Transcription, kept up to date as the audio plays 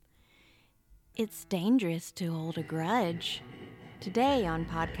It's dangerous to hold a grudge. Today on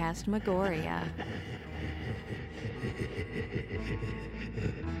Podcast Magoria.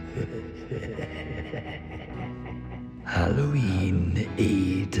 Halloween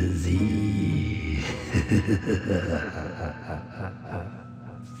A to Z.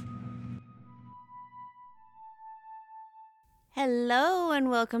 Hello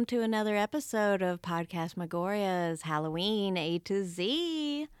and welcome to another episode of Podcast Magoria's Halloween A to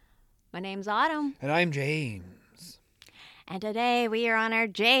Z. My name's Autumn. And I'm James. And today we are on our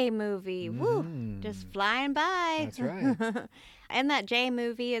J movie. Woo! Just flying by. That's right. And that J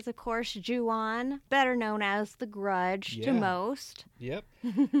movie is, of course, Ju-on, better known as The Grudge to Yeah. most. Yep.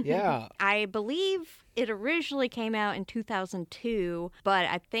 Yeah. I believe it originally came out in 2002, but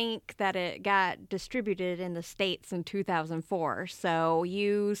I think that it got distributed in the States in 2004. So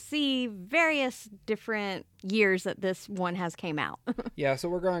you see various different years that this one has came out. Yeah, so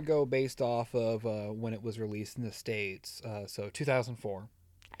we're going to go based off of when it was released in the States. So 2004.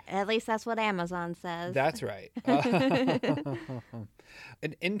 At least that's what Amazon says. That's right. An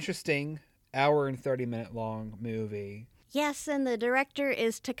interesting hour and 30-minute long movie. Yes, and the director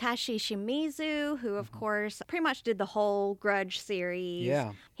is Takashi Shimizu, who, of course, pretty much did the whole Grudge series.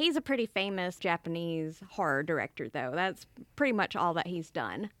 Yeah. He's a pretty famous Japanese horror director, though. That's pretty much all that he's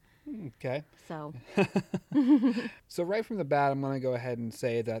done. Okay. So, So right from the bat, I'm going to go ahead and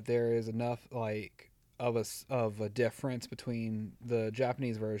say that there is enough of a difference between the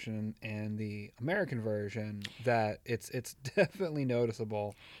Japanese version and the American version that it's definitely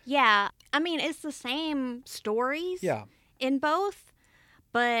noticeable. yeah, I mean, it's the same stories Yeah. in both,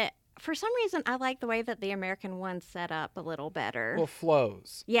 but for some reason, I like the way that the American one's set up a little better. Well,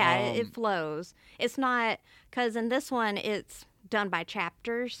 flows. Yeah, it flows. It's not, because in this one, it's done by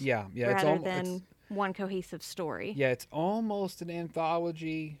chapters Yeah. rather than one cohesive story. Yeah, it's almost an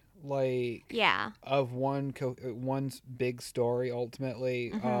anthology, Yeah. of one's big story.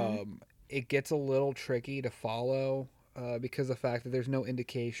 Ultimately, it gets a little tricky to follow because of the fact that there's no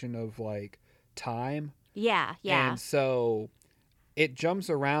indication of time, Yeah. and so it jumps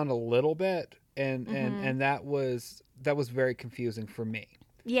around a little bit, and that was very confusing for me.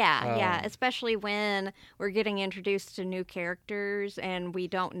 Yeah, especially when we're getting introduced to new characters and we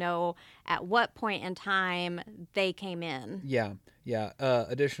don't know at what point in time they came in. Yeah.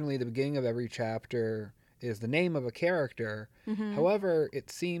 Additionally, the beginning of every chapter is the name of a character. However, it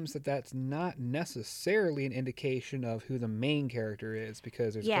seems that that's not necessarily an indication of who the main character is,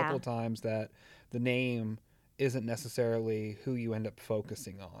 because there's a couple of times that the name isn't necessarily who you end up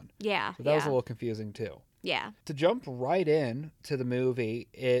focusing on. Yeah. So that was a little confusing too. Yeah. To jump right in to the movie,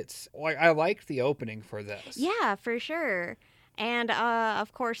 it's like I liked the opening for this. Yeah, for sure. And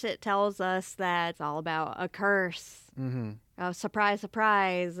of course, it tells us that it's all about a curse. Surprise,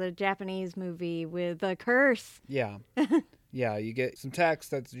 surprise, a Japanese movie with a curse. Yeah. Yeah, you get some text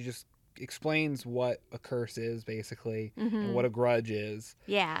that just explains what a curse is, basically, and what a grudge is.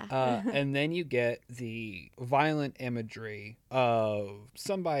 Yeah. And then you get the violent imagery of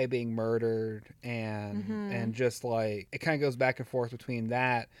somebody being murdered, and just it kind of goes back and forth between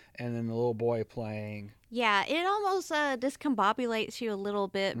that and then the little boy playing. Yeah, it almost discombobulates you a little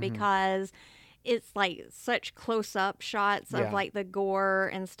bit because it's such close-up shots of the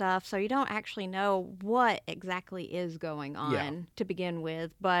gore and stuff, so you don't actually know what exactly is going on to begin with.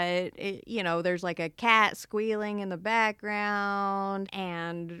 But there's a cat squealing in the background,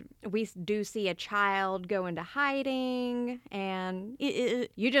 and we do see a child go into hiding, and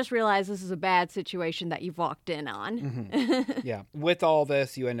you just realize this is a bad situation that you've walked in on. Yeah. With all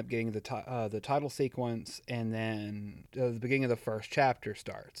this, you end up getting the title sequence, and then the beginning of the first chapter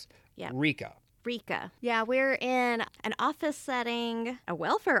starts. Yeah. Rika. Yeah, we're in an office setting, a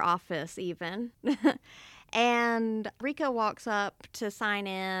welfare office even. And Rika walks up to sign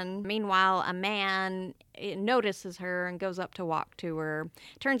in. Meanwhile, a man notices her and goes up to walk to her.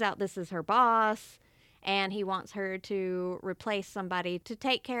 Turns out this is her boss, and he wants her to replace somebody to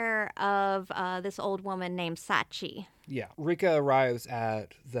take care of this old woman named Sachi. Yeah. Rika arrives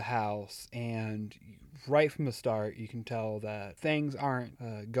at the house, and right from the start, you can tell that things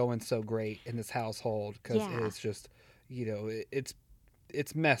aren't going so great in this household, because it's just, it's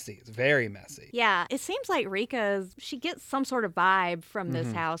messy. It's very messy. Yeah, it seems like she gets some sort of vibe from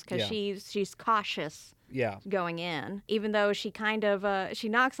this house, because she's cautious. Yeah. Going in, even though she kind of she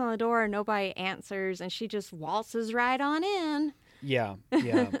knocks on the door and nobody answers, and she just waltzes right on in. Yeah.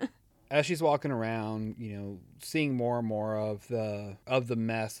 As she's walking around, seeing more and more of the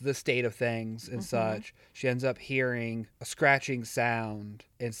mess, the state of things and such, she ends up hearing a scratching sound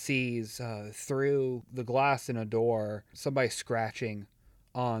and sees through the glass in a door somebody scratching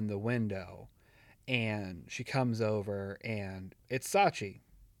on the window. And she comes over, and it's Sachi,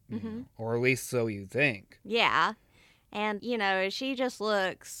 Mm-hmm. or at least so you think. Yeah. And, she just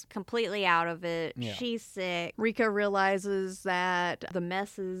looks completely out of it. Yeah. She's sick. Rika realizes that the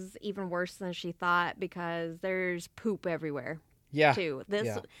mess is even worse than she thought because there's poop everywhere. Yeah. Too.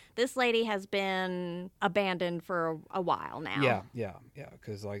 Yeah. This lady has been abandoned for a while now. Yeah.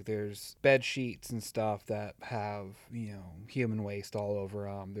 Because like there's bed sheets and stuff that have human waste all over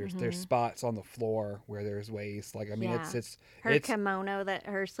them. There's spots on the floor where there's waste. Like I mean, it's kimono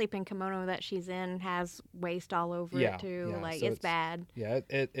her sleeping kimono that she's in has waste all over it too. Yeah. Like So it's bad. Yeah,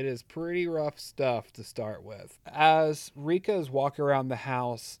 it is pretty rough stuff to start with. As Rika's walking around the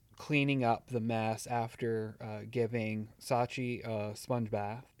house, cleaning up the mess after giving Sachi a sponge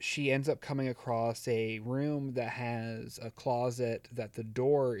bath, she ends up coming across a room that has a closet that the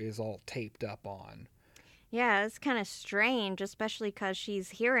door is all taped up on. Yeah, it's kind of strange, especially because she's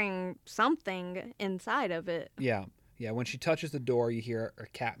hearing something inside of it. Yeah. When she touches the door, you hear a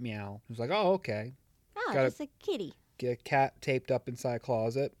cat meow. It's like, oh, okay. Oh, just a kitty. Get a cat taped up inside a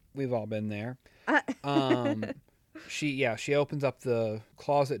closet. We've all been there. She opens up the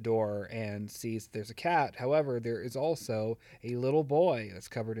closet door and sees there's a cat. However, there is also a little boy that's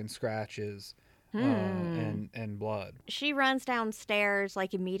covered in scratches and blood. She runs downstairs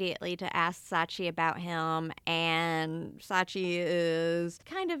like immediately to ask Sachi about him, and Sachi is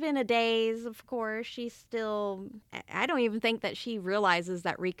kind of in a daze, of course. She's still... I don't even think that she realizes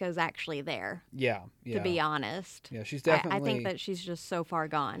that Rika's actually there. Yeah. To be honest. Yeah, she's definitely... I think that she's just so far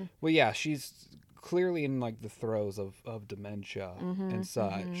gone. Well, yeah, she's clearly in like the throes of dementia and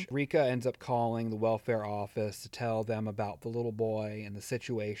such. Rika ends up calling the welfare office to tell them about the little boy and the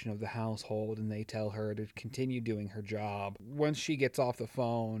situation of the household, and they tell her to continue doing her job. Once she gets off the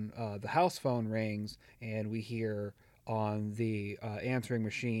phone, the house phone rings, and we hear on the answering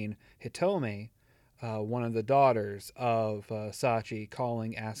machine Hitomi, one of the daughters of Sachi,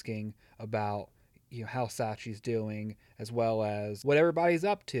 calling, asking about how Sachi's doing, as well as what everybody's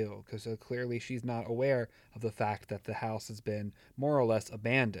up to, because clearly she's not aware of the fact that the house has been more or less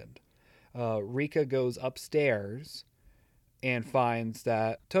abandoned. Rika goes upstairs and finds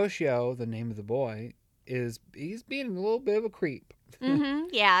that Toshio, the name of the boy, he's being a little bit of a creep.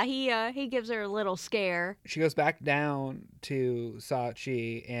 Yeah, he gives her a little scare. She goes back down to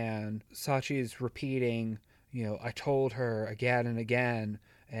Sachi, and Sachi's repeating, I told her again and again,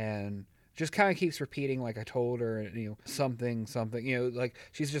 and just kind of keeps repeating like I told her, something, like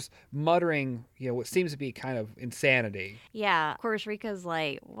she's just muttering, what seems to be kind of insanity. Yeah, of course Rika's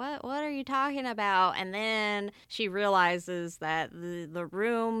like, what are you talking about? And then she realizes that the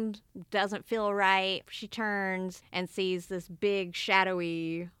room doesn't feel right. She turns and sees this big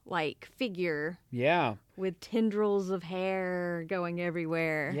shadowy like figure. Yeah. With tendrils of hair going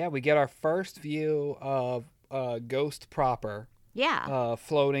everywhere. Yeah, we get our first view of Ghost proper. Yeah.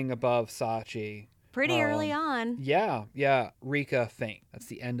 Floating above Sachi. Pretty early on. Yeah. Rika faint. That's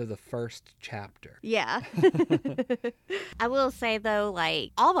the end of the first chapter. Yeah. I will say, though,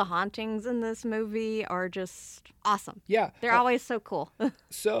 like, all the hauntings in this movie are just awesome. Yeah. They're always so cool.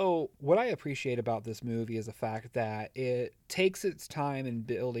 So, what I appreciate about this movie is the fact that it takes its time in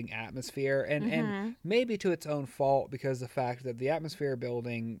building atmosphere, and maybe to its own fault, because the fact that the atmosphere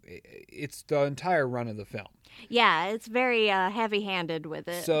building, it's the entire run of the film. Yeah, it's very heavy-handed with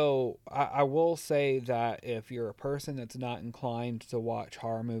it. So I will say that if you're a person that's not inclined to watch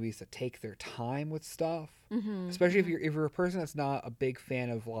horror movies that take their time with stuff, especially if you're a person that's not a big fan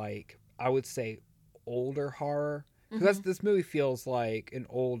of, like, I would say older horror, because this movie feels like an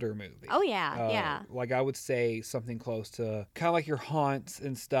older movie. Oh yeah. Like I would say something close to kind of like your haunts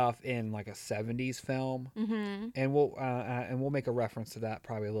and stuff in like a 70s film. And we'll make a reference to that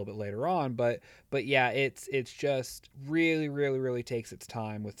probably a little bit later on. But yeah, it's just really takes its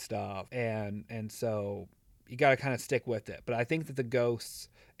time with stuff, and so you got to kind of stick with it. But I think that the ghosts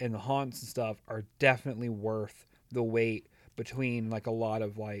and the haunts and stuff are definitely worth the wait between like a lot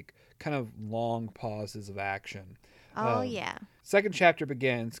of like kind of long pauses of action. Oh, yeah. Second chapter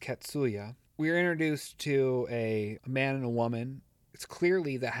begins, Katsuya. We are introduced to a man and a woman. It's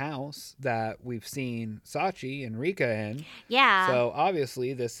clearly the house that we've seen Sachi and Rika in. Yeah. So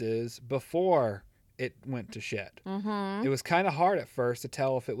obviously this is before it went to shit. It was kind of hard at first to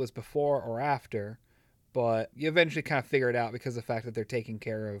tell if it was before or after, but you eventually kind of figure it out because of the fact that they're taking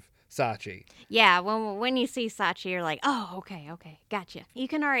care of Sachi. Yeah, when you see Sachi, you're like, oh, okay, gotcha. You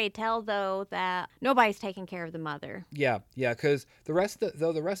can already tell, though, that nobody's taking care of the mother. Yeah, because the rest of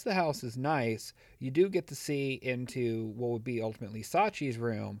the house is nice, you do get to see into what would be ultimately Sachi's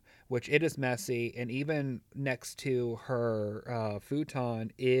room, which it is messy, and even next to her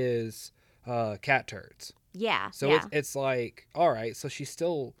futon is cat turds. Yeah. So yeah. it's like, all right, so she's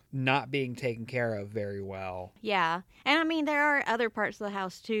still not being taken care of very well. Yeah. And I mean, there are other parts of the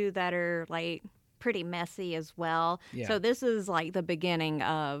house too that are like pretty messy as well. Yeah. So this is like the beginning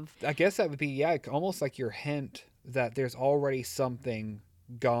of. I guess that would be, yeah, almost like your hint that there's already something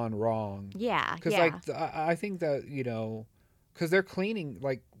gone wrong. Yeah. Because, yeah. like, I think that, you know, because they're cleaning,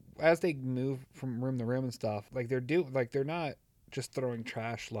 like, as they move from room to room and stuff, like, they're not just throwing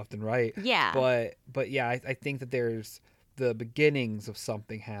trash left and right. Yeah. But yeah, I think that there's the beginnings of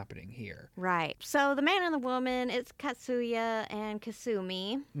something happening here. Right. So the man and the woman, it's Katsuya and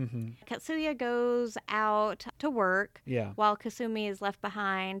Kasumi. Mm-hmm. Katsuya goes out to work Yeah. while Kasumi is left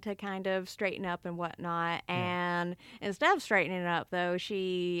behind to kind of straighten up and whatnot. Yeah. And instead of straightening up, though,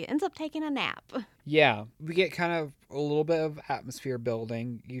 she ends up taking a nap. Yeah. We get kind of a little bit of atmosphere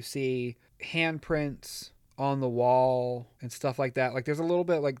building. You see handprints on the wall and stuff like that. Like, there's a little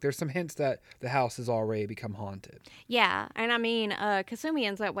bit, like, there's some hints that the house has already become haunted. Yeah, and I mean, Kasumi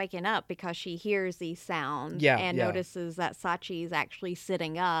ends up waking up because she hears these sounds and notices that Sachi's actually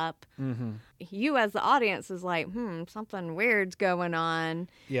sitting up. Mm-hmm. You, as the audience, is like, something weird's going on.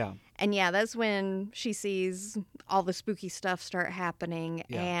 Yeah. And yeah, that's when she sees all the spooky stuff start happening.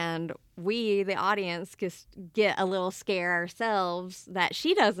 Yeah. And we, the audience, just get a little scare ourselves that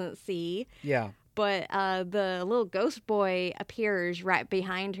she doesn't see. Yeah. But the little ghost boy appears right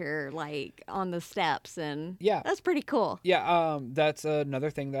behind her, like on the steps, and that's pretty cool. Yeah, that's another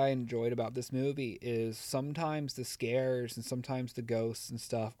thing that I enjoyed about this movie is sometimes the scares and sometimes the ghosts and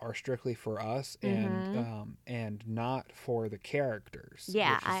stuff are strictly for us and not for the characters.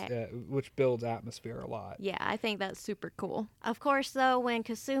 Yeah, which builds atmosphere a lot. Yeah, I think that's super cool. Of course, though, when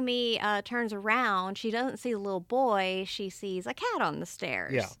Kasumi turns around, she doesn't see the little boy; she sees a cat on the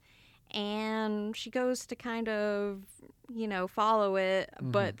stairs. Yeah. And she goes to kind of, follow it,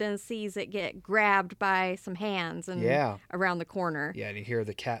 but then sees it get grabbed by some hands and around the corner. Yeah, and you hear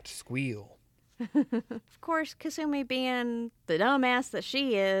the cat squeal. Of course, Kasumi, being the dumbass that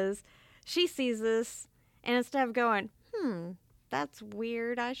she is, she sees this, and instead of going, that's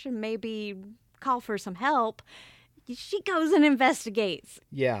weird, I should maybe call for some help, she goes and investigates.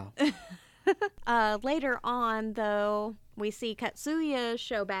 Yeah. Later on, though, we see Katsuya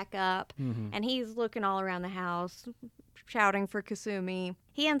show back up, and he's looking all around the house, shouting for Kasumi.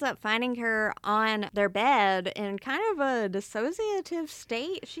 He ends up finding her on their bed in kind of a dissociative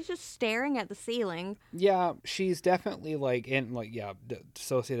state. She's just staring at the ceiling. Yeah, she's definitely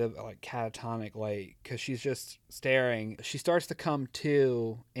dissociative, like catatonic, like, because she's just staring. She starts to come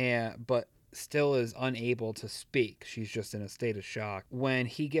to, but still is unable to speak. She's just in a state of shock. When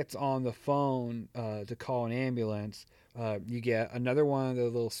he gets on the phone to call an ambulance, you get another one of the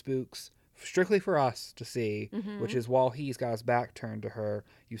little spooks strictly for us to see, which is while he's got his back turned to her,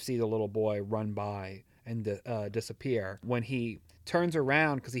 you see the little boy run by and disappear. When he turns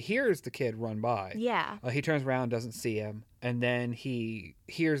around, because he hears the kid run by, he turns around, doesn't see him, and then he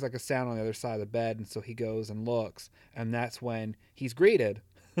hears like a sound on the other side of the bed, and so he goes and looks, and that's when he's greeted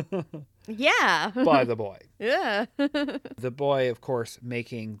by the boy. Yeah. The boy, of course,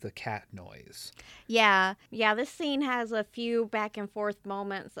 making the cat noise. Yeah. This scene has a few back and forth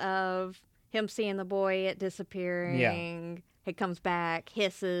moments of him seeing the boy, it disappearing. Yeah. He comes back,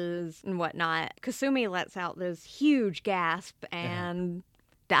 hisses and whatnot. Kasumi lets out this huge gasp and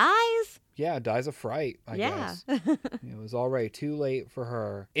dies. Yeah, dies of fright, I guess. It was already too late for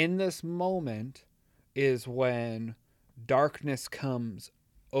her. In this moment is when darkness comes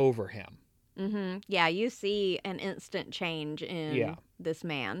over him. Yeah, you see an instant change in this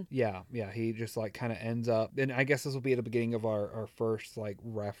man. Yeah, he just like kind of ends up, and I guess this will be at the beginning of our first like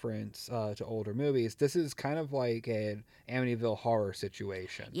reference to older movies. This is kind of like an Amityville Horror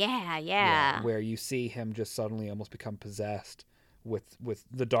situation. Yeah. Where you see him just suddenly almost become possessed with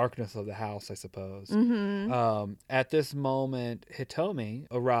the darkness of the house, I suppose. At this moment, Hitomi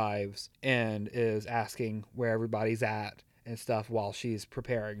arrives and is asking where everybody's at and stuff while she's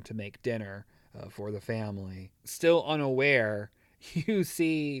preparing to make dinner for the family. Still unaware, you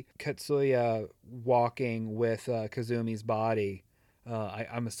see Katsuya walking with Kazumi's body,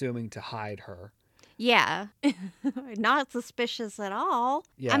 I'm assuming to hide her. Yeah. Not suspicious at all.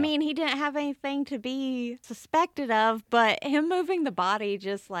 Yeah. I mean, he didn't have anything to be suspected of, but him moving the body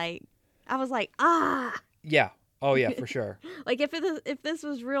just like, I was like, Yeah. Oh, yeah, for sure. Like, if this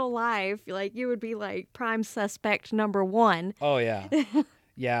was real life, like, you would be, like, prime suspect number 1. Oh, yeah.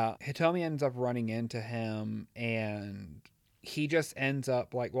 Yeah. Hitomi ends up running into him, and he just ends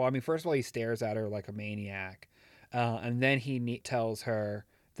up, like, well, I mean, first of all, he stares at her like a maniac, and then he tells her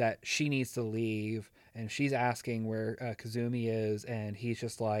that she needs to leave, and she's asking where Kazumi is, and he's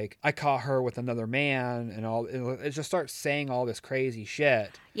just like, I caught her with another man, and all. It just starts saying all this crazy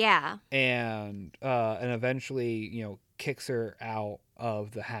shit. Yeah. And eventually, you know, kicks her out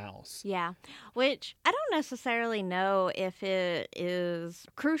of the house. Yeah, which I don't necessarily know if it is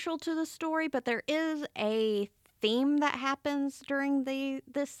crucial to the story, but there is a theme that happens during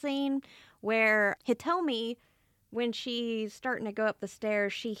this scene where Hitomi, when she's starting to go up the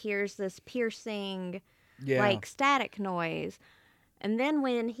stairs, she hears this piercing, like, static noise. And then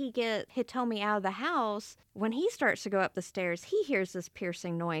when he gets Hitomi out of the house, when he starts to go up the stairs, he hears this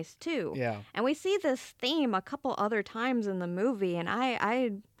piercing noise too. Yeah. And we see this theme a couple other times in the movie, and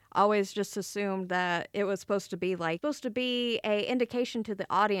I always just assumed that it was supposed to be a indication to the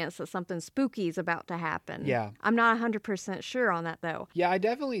audience that something spooky is about to happen. Yeah. I'm not 100% sure on that though. Yeah, I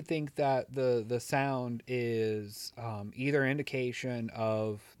definitely think that the sound is either indication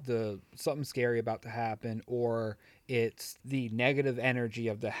of something scary about to happen, or it's the negative energy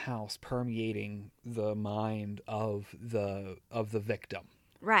of the house permeating the mind of the victim.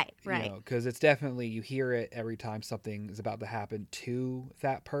 Right. You know, because it's definitely, you hear it every time something is about to happen to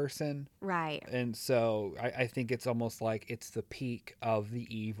that person. Right. And so I think it's almost like it's the peak of the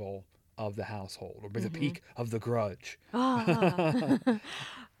evil of the household, or the peak of the grudge. As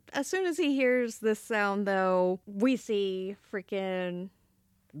soon as he hears this sound, though, we see freaking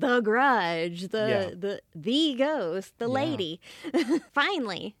the Grudge, the ghost, the lady.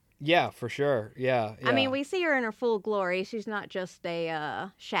 Finally. Yeah, for sure. Yeah. I mean, we see her in her full glory. She's not just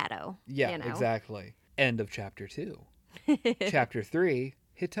a shadow. Yeah, you know? Exactly. End of chapter 2. Chapter 3,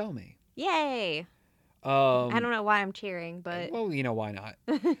 Hitomi. Yay. I don't know why I'm cheering, but... Well, you know, why not?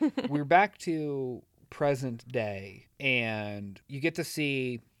 We're back to present day, and you get to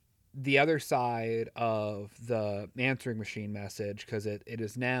see the other side of the answering machine message, because it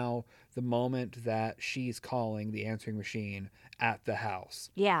is now the moment that she's calling the answering machine at the house.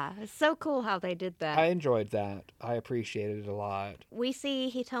 Yeah, it's so cool how they did that. I enjoyed that. I appreciated it a lot. We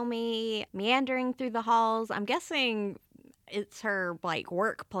see Hitomi meandering through the halls. I'm guessing it's her, like,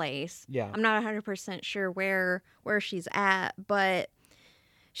 workplace. Yeah. I'm not 100% sure where she's at, but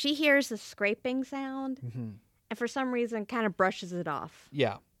she hears the scraping sound, and for some reason kind of brushes it off.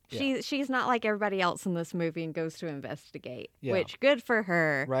 Yeah. She's not like everybody else in this movie and goes to investigate, which good for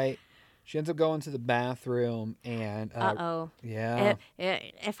her. Right. She ends up going to the bathroom and... Yeah.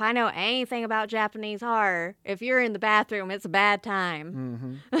 If I know anything about Japanese horror, if you're in the bathroom, it's a bad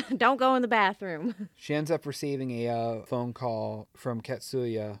time. Don't go in the bathroom. She ends up receiving a phone call from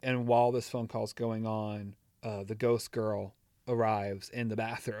Katsuya, and while this phone call's going on, the ghost girl arrives in the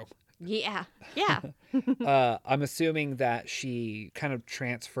bathroom. Yeah. I'm assuming that she kind of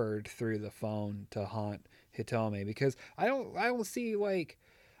transferred through the phone to haunt Hitomi, because I don't see, like,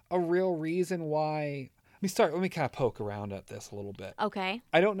 a real reason why. Let me kind of poke around at this a little bit. Okay.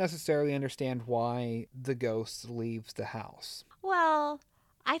 I don't necessarily understand why the ghost leaves the house. Well,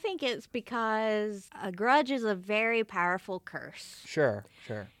 I think it's because a grudge is a very powerful curse. Sure.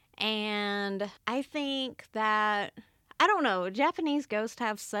 And I think that, I don't know, Japanese ghosts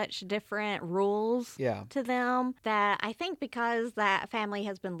have such different rules to them that I think because that family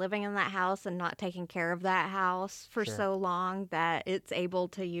has been living in that house and not taking care of that house for so long, that it's able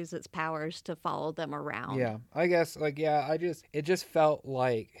to use its powers to follow them around. Yeah, I guess, it just felt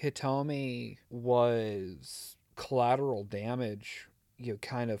like Hitomi was collateral damage, you know,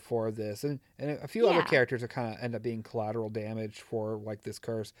 kind of for this, and a few other characters are kind of end up being collateral damage for, like, this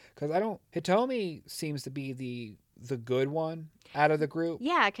curse, because Hitomi seems to be the good one out of the group.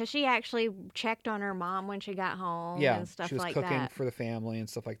 Yeah, because she actually checked on her mom when she got home and stuff like that. She was cooking for the family and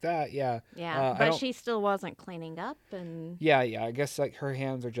stuff like that. Yeah. But she still wasn't cleaning up. And Yeah, I guess, like, her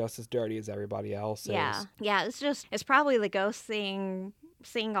hands are just as dirty as everybody else's. Yeah, it's probably the ghost seeing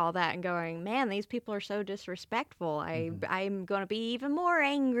all that and going, man, these people are so disrespectful. I'm going to be even more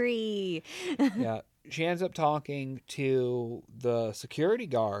angry. Yeah. She ends up talking to the security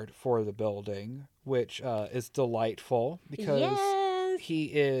guard for the building, which is delightful because he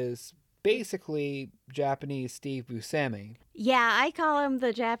is basically Japanese Steve Buscemi. Yeah, I call him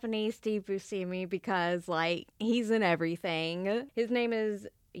the Japanese Steve Buscemi because, like, he's in everything. His name is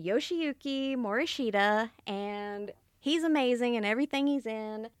Yoshiyuki Morishita, and He's amazing in everything he's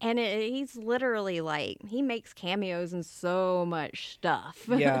in. And he's literally like, he makes cameos in so much stuff.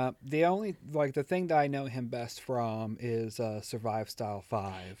 Yeah, the thing that I know him best from is Survive Style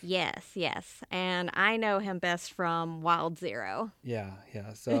 5. Yes. And I know him best from Wild Zero. Yeah.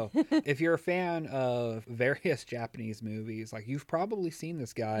 So if you're a fan of various Japanese movies, like you've probably seen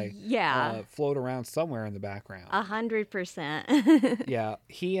this guy float around somewhere in the background. 100%. Yeah,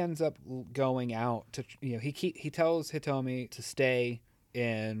 he ends up going out to, he tells Hitomi to stay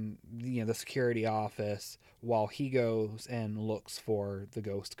in the security office while he goes and looks for the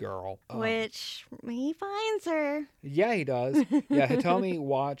ghost girl, which he finds her. Yeah, he does. Yeah, Hitomi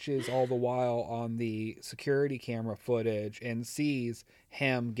watches all the while on the security camera footage and sees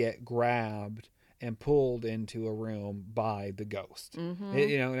him get grabbed and pulled into a room by the ghost.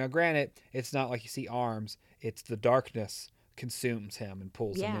 Now granted, it's not like you see arms, it's the darkness consumes him and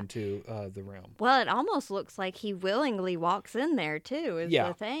pulls him into the room. Well, it almost looks like he willingly walks in there too, is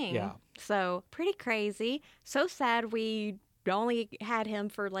the thing. Yeah. So pretty crazy. So sad we only had him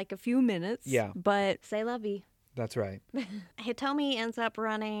for like a few minutes. Yeah. But c'est la vie. That's right. Hitomi ends up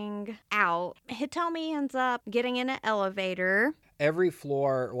running out. Hitomi ends up getting in an elevator. Every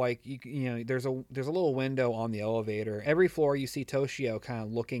floor, like there's a little window on the elevator. Every floor you see Toshio kind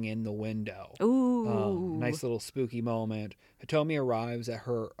of looking in the window. Ooh. Nice little spooky moment. Hitomi arrives at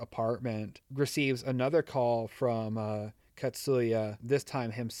her apartment, receives another call from Katsuya, this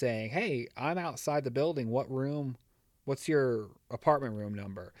time him saying, "Hey, I'm outside the building. What's your apartment room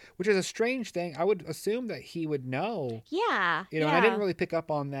number?" Which is a strange thing. I would assume that he would know. Yeah. I didn't really pick up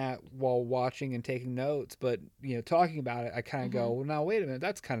on that while watching and taking notes, but talking about it, I kind of go, well, now wait a minute,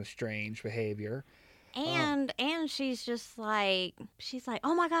 that's kind of strange behavior. And she's just like,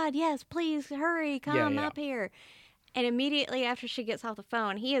 oh my God, yes, please hurry, come up here. And immediately after she gets off the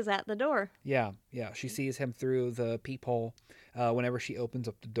phone, he is at the door. Yeah. She sees him through the peephole. Whenever she opens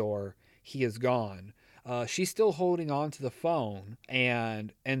up the door, he is gone. She's still holding on to the phone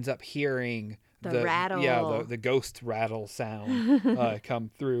and ends up hearing the rattle. Yeah, the ghost rattle sound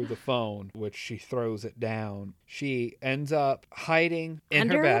come through the phone, which she throws it down. She ends up hiding in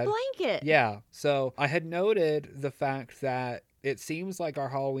under her bed. Under a blanket. Yeah. So I had noted the fact that it seems like our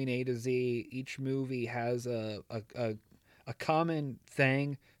Halloween A to Z, each movie has a common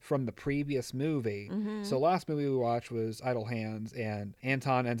thing from the previous movie. So last movie we watched was Idle Hands, and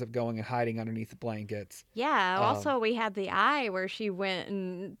Anton ends up going and hiding underneath the blankets. Yeah, also we had the eye where she went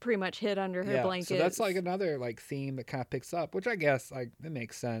and pretty much hid under her blankets. So that's like another theme that kind of picks up, which I guess it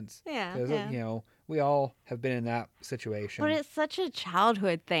makes sense. Yeah. Because we all have been in that situation. But it's such a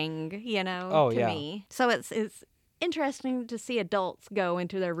childhood thing, to me. So it's interesting to see adults go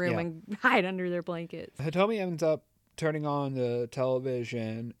into their room and hide under their blankets. Hitomi ends up turning on the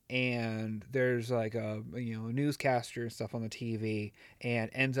television, and there's like a newscaster and stuff on the TV,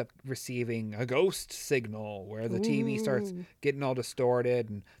 and ends up receiving a ghost signal where the TV starts getting all distorted,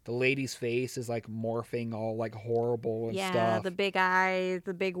 and the lady's face is like morphing all like horrible and stuff. Yeah, the big eyes,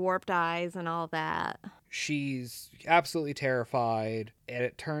 the big warped eyes and all that. She's absolutely terrified, and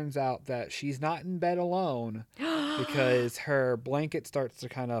it turns out that she's not in bed alone because her blanket starts to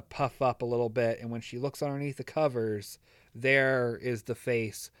kind of puff up a little bit, and when she looks underneath the covers, there is the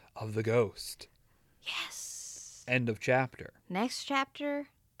face of the ghost. Yes. End of chapter. Next chapter,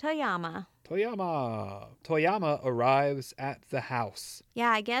 Toyama. Toyama arrives at the house. Yeah,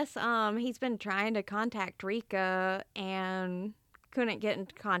 I guess he's been trying to contact Rika and couldn't get in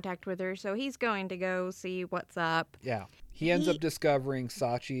contact with her, so he's going to go see what's up. Yeah. He ends up discovering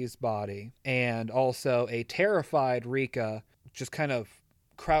Sachi's body, and also a terrified Rika just kind of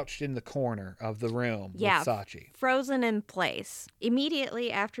crouched in the corner of the room with Sachi. Frozen in place.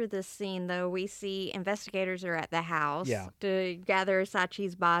 Immediately after this scene, though, we see investigators are at the house to gather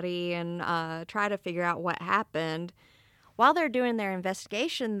Sachi's body and try to figure out what happened. While they're doing their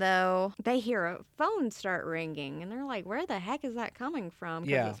investigation, though, they hear a phone start ringing, and they're like, where the heck is that coming from?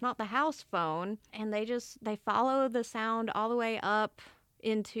 Because it's not the house phone. And they follow the sound all the way up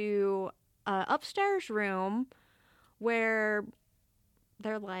into an upstairs room where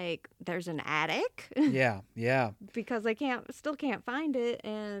they're like, there's an attic? Yeah. Because they still can't find it.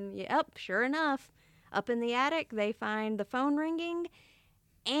 And sure enough, up in the attic, they find the phone ringing.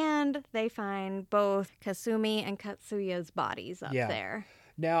 And they find both Kasumi and Katsuya's bodies up there.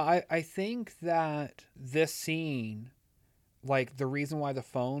 Now, I think that this scene, like the reason why the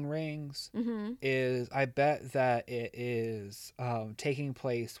phone rings is I bet that it is taking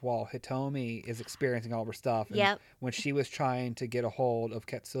place while Hitomi is experiencing all of her stuff. And when she was trying to get a hold of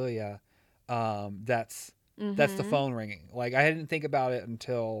Katsuya, that's the phone ringing. Like, I didn't think about it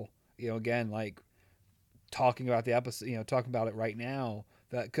until, again, like talking about the episode, talking about it right now.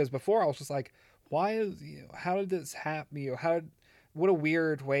 That because before I was just like, why is how did this happen? What a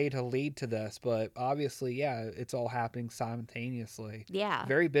weird way to lead to this, but obviously, yeah, it's all happening simultaneously. Yeah.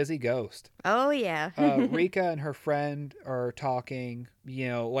 Very busy ghost. Oh, yeah. Rika and her friend are talking,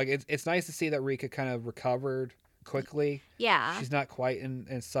 like it's nice to see that Rika kind of recovered quickly. Yeah. She's not quite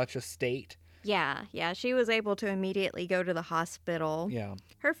in such a state. Yeah. She was able to immediately go to the hospital. Yeah.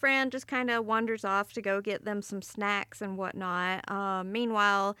 Her friend just kind of wanders off to go get them some snacks and whatnot.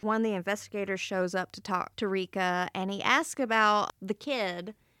 Meanwhile, one of the investigators shows up to talk to Rika, and he asks about the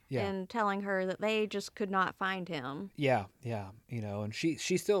kid. Yeah. And telling her that they just could not find him. Yeah, and she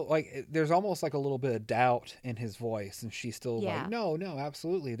still, like, there's almost like a little bit of doubt in his voice, and she's still like, no,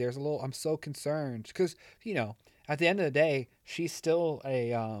 absolutely. There's a little, I'm so concerned. Because, at the end of the day, she's still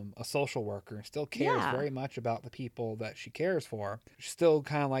a social worker and still cares very much about the people that she cares for. She's still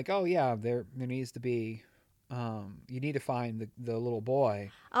kind of like, oh, yeah, there needs to be... you need to find the little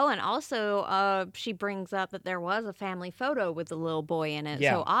boy. Oh, and also she brings up that there was a family photo with the little boy in it.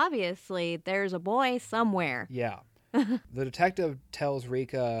 Yeah. So obviously there's a boy somewhere. Yeah. The detective tells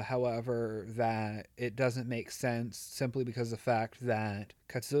Rika, however, that it doesn't make sense simply because of the fact that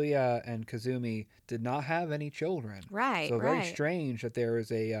Katsuya and Kazumi did not have any children. Right, So very strange that there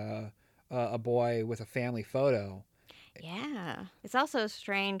is a boy with a family photo. Yeah. It's also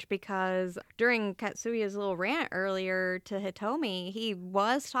strange because during Katsuya's little rant earlier to Hitomi, he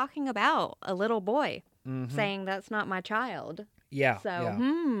was talking about a little boy, saying that's not my child. Yeah. So,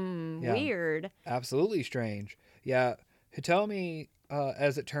 weird. Absolutely strange. Yeah. Hitomi,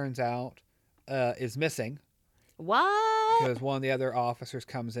 as it turns out, is missing. What? Because one of the other officers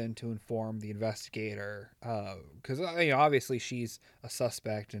comes in to inform the investigator. Because, obviously she's a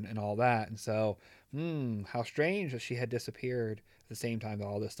suspect and all that. And so, how strange that she had disappeared at the same time that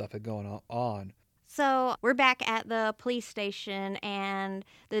all this stuff had gone on. So we're back at the police station, and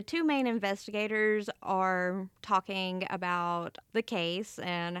the two main investigators are talking about the case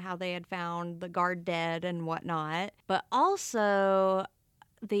and how they had found the guard dead and whatnot. But also...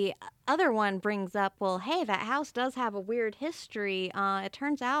 the other one brings up, well, hey, that house does have a weird history. It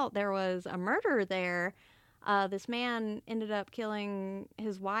turns out there was a murder there. This man ended up killing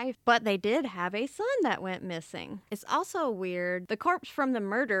his wife, but they did have a son that went missing. It's also weird. The corpse from the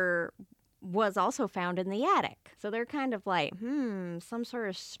murder was also found in the attic. So they're kind of like, some sort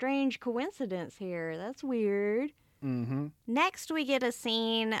of strange coincidence here. That's weird. Mm-hmm. Next, we get a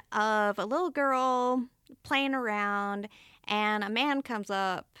scene of a little girl playing around, and a man comes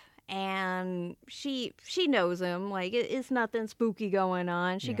up, and she knows him. Like, it's nothing spooky going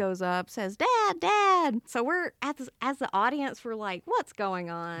on. She goes up, says, Dad. So we're, as the audience, we're like, what's going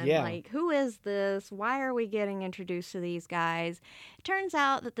on? Yeah. Like, who is this? Why are we getting introduced to these guys? It turns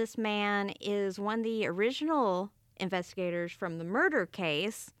out that this man is one of the original investigators from the murder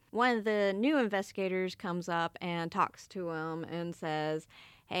case. One of the new investigators comes up and talks to him and says,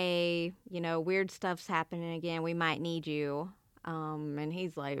 hey, weird stuff's happening again. We might need you. And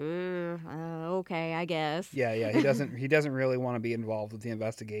he's like, okay, I guess. Yeah. He doesn't really want to be involved with the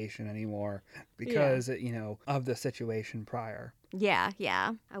investigation anymore because, of the situation prior. Yeah.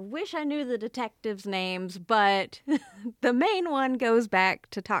 I wish I knew the detectives' names, but the main one goes back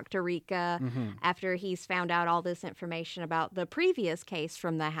to talk to Rika after he's found out all this information about the previous case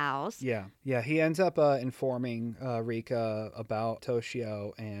from the house. Yeah. He ends up informing Rika about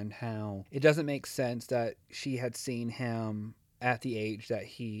Toshio and how it doesn't make sense that she had seen him at the age that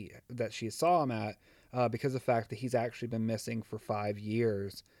she saw him at because of the fact that he's actually been missing for 5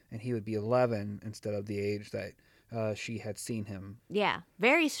 years and he would be 11 instead of the age that she had seen him. Yeah,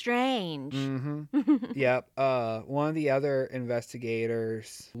 very strange. Yep. One of the other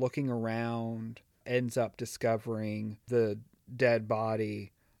investigators looking around ends up discovering the dead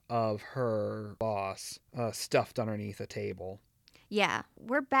body of her boss stuffed underneath a table. Yeah,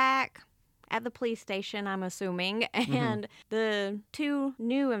 we're back at the police station, I'm assuming, and the two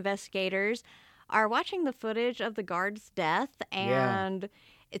new investigators are watching the footage of the guard's death, and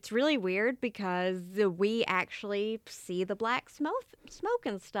it's really weird because we actually see the black smoke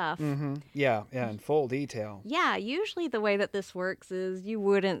and stuff. Yeah, in full detail. Yeah, usually the way that this works is you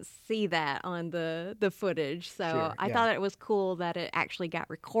wouldn't see that on the footage, so I thought it was cool that it actually got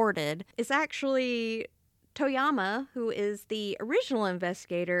recorded. It's actually Toyama, who is the original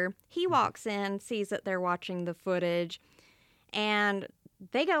investigator. He walks in, sees that they're watching the footage, and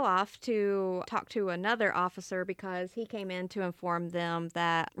they go off to talk to another officer because he came in to inform them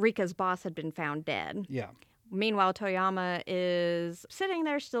that Rika's boss had been found dead. Yeah. Meanwhile, Toyama is sitting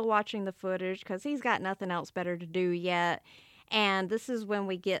there still watching the footage because he's got nothing else better to do yet. And this is when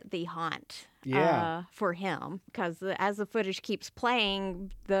we get the haunt for him. Because as the footage keeps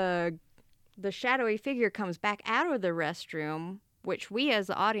playing, the shadowy figure comes back out of the restroom, which we as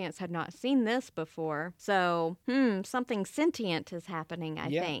the audience had not seen this before. So, something sentient is happening, I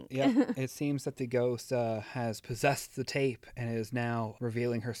think. Yeah, it seems that the ghost has possessed the tape and is now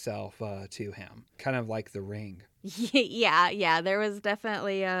revealing herself to him. Kind of like The Ring. Yeah. There was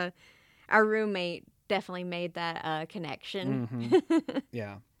definitely our roommate definitely made that connection. Mm-hmm.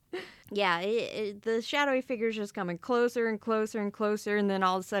 Yeah. Yeah, the shadowy figure's just coming closer and closer and closer, and then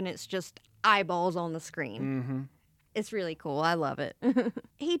all of a sudden it's just eyeballs on the screen. Mm-hmm. It's really cool. I love it.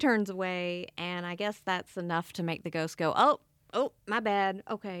 He turns away, and I guess that's enough to make the ghost go, oh, my bad.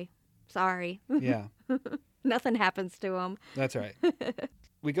 Okay, sorry. Yeah. Nothing happens to him. That's right.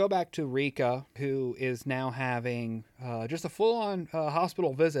 We go back to Rika, who is now having just a full-on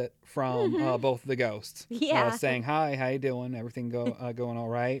hospital visit from both the ghosts. Yeah. Saying, hi, how you doing? Everything going all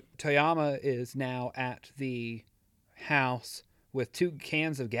right? Toyama is now at the house with 2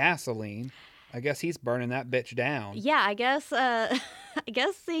 cans of gasoline. I guess he's burning that bitch down. Yeah, I guess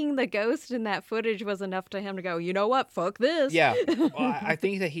seeing the ghost in that footage was enough to him to go, you know what, fuck this. Yeah. Well, I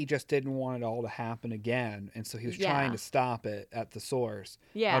think that he just didn't want it all to happen again, and so he was trying to stop it at the source.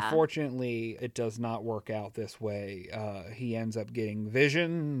 Yeah. Unfortunately, it does not work out this way. He ends up getting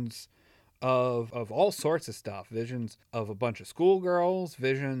visions of all sorts of stuff. Visions of a bunch of schoolgirls,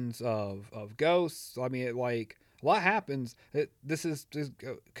 visions of ghosts. I mean, a lot happens. This is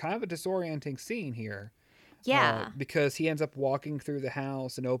kind of a disorienting scene here. Yeah. Because he ends up walking through the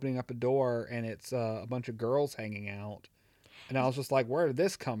house and opening up a door, and it's a bunch of girls hanging out. And I was just like, where did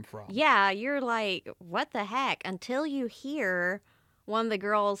this come from? Yeah, you're like, what the heck? Until you hear one of the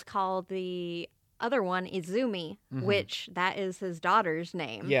girls call the other one Izumi, which that is his daughter's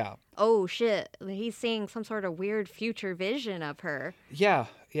name. Yeah. Oh, shit. He's seeing some sort of weird future vision of her. Yeah.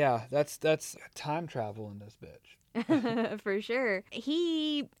 That's time travel in this bitch. For sure.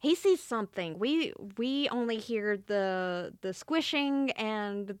 He sees something. We only hear the squishing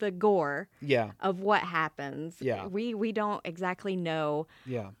and the gore of what happens. Yeah. We don't exactly know.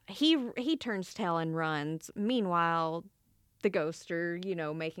 Yeah. He turns tail and runs. Meanwhile, the ghosts are,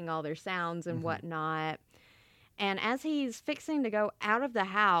 making all their sounds and whatnot. And as he's fixing to go out of the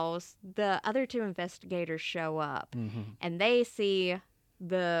house, the other 2 investigators show up and they see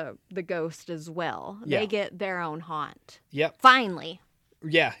the ghost as well. Yeah. They get their own haunt. Yep. Finally.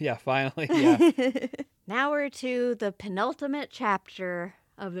 Yeah, finally. Yeah. Now we're to the penultimate chapter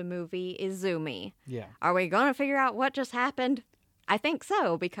of the movie, Izumi. Yeah. Are we going to figure out what just happened? I think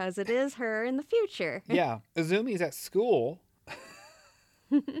so, because it is her in the future. Yeah. Izumi's at school.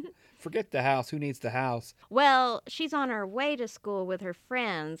 Forget the house. Who needs the house? Well, she's on her way to school with her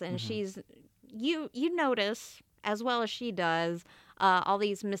friends, and she's you notice, as well as she does, all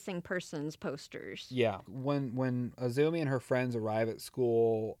these missing persons posters. Yeah. When Izumi and her friends arrive at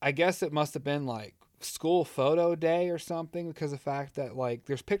school, I guess it must have been like school photo day or something, because of the fact that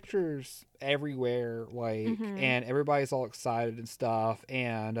there's pictures everywhere, and everybody's all excited and stuff,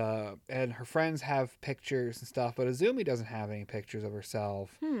 and her friends have pictures and stuff, but Izumi doesn't have any pictures of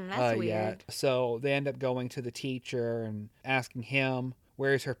herself that's weird. yet. So they end up going to the teacher and asking him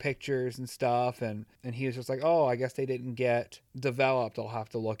where's her pictures and stuff, and he was just like, oh, I guess they didn't get developed. I'll have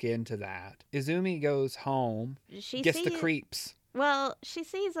to look into that. Izumi goes home, gets the creeps. Well, she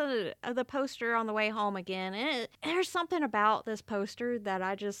sees the poster on the way home again, and there's something about this poster that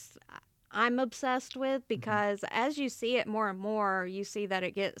I'm obsessed with, because as you see it more and more, you see that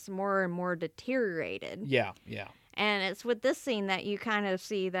it gets more and more deteriorated. Yeah. And it's with this scene that you kind of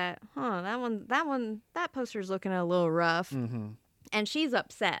see that, that poster's looking a little rough. And she's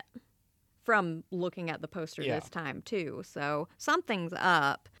upset from looking at the poster this time, too. So something's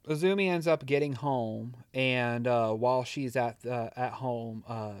up. Izumi ends up getting home, and while she's at home,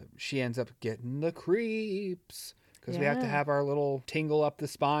 she ends up getting the creeps. Because we have to have our little tingle up the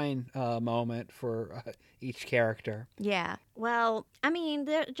spine moment for each character. Yeah. Well, I mean,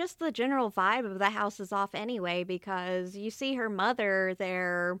 just the general vibe of the house is off anyway, because you see her mother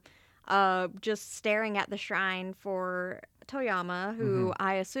there just staring at the shrine for Toyama, who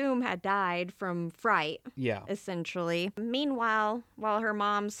I assume had died from fright. Yeah. Essentially. Meanwhile, while her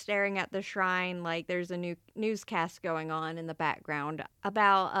mom's staring at the shrine, there's a new newscast going on in the background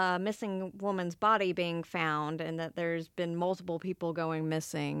about a missing woman's body being found, and that there's been multiple people going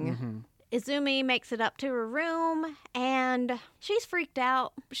missing. Izumi makes it up to her room, and she's freaked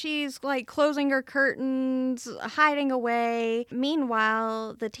out. She's closing her curtains, hiding away.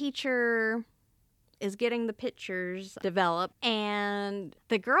 Meanwhile, the teacher is getting the pictures developed, and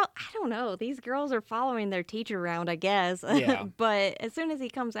the girl, I don't know, these girls are following their teacher around, I guess. Yeah. But as soon as he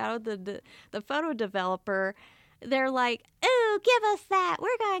comes out of the photo developer, they're like, "Ooh, give us that.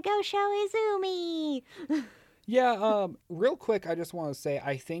 We're going to go show Izumi." Yeah, real quick, I just want to say,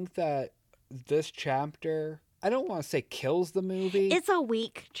 I think that this chapter, I don't want to say kills the movie. It's a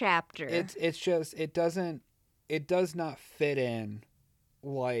weak chapter. It's just, it does not fit in,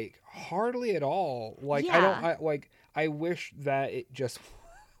 like, hardly at all. Like, Yeah. I wish that it just,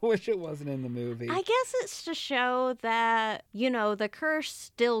 wish it wasn't in the movie. I guess it's to show that, the curse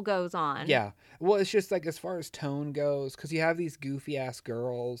still goes on. Yeah. Well, it's just like as far as tone goes, because you have these goofy ass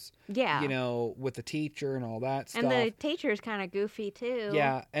girls, Yeah. with the teacher and all that stuff. And the teacher's kind of goofy too.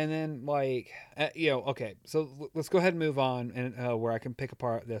 Yeah, and then okay, so let's go ahead and move on, and where I can pick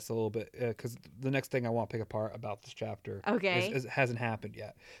apart this a little bit, because the next thing I want to pick apart about this chapter, Okay, hasn't happened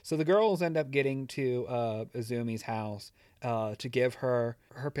yet. So the girls end up getting to Izumi's house to give her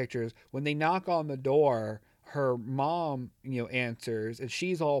pictures. When they knock on the door, her mom, answers, and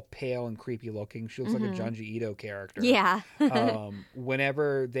she's all pale and creepy looking. She looks like a Junji Ito character. Yeah.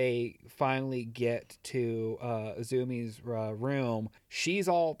 Whenever they finally get to Izumi's room, she's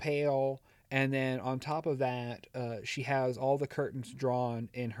all pale. And then on top of that, she has all the curtains drawn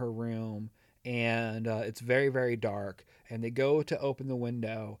in her room. And it's very, very dark. And they go to open the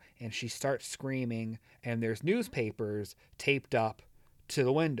window, and she starts screaming. And there's newspapers taped up to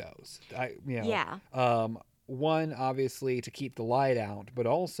the windows. Yeah. One, obviously, to keep the light out, but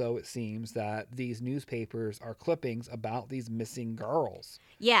also it seems that these newspapers are clippings about these missing girls.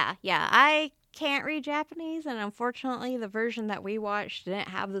 Yeah. I can't read Japanese, and unfortunately the version that we watched didn't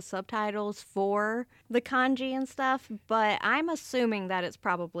have the subtitles for the kanji and stuff, but I'm assuming that it's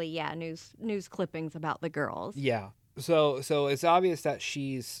probably, news clippings about the girls. Yeah. So it's obvious that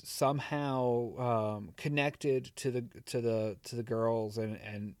she's somehow connected to the girls,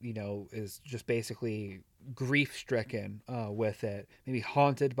 and is just basically grief stricken with it, maybe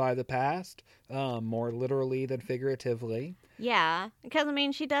haunted by the past, more literally than figuratively. Yeah, because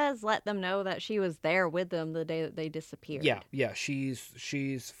she does let them know that she was there with them the day that they disappeared. Yeah.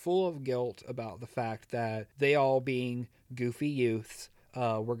 She's full of guilt about the fact that they all, being goofy youths,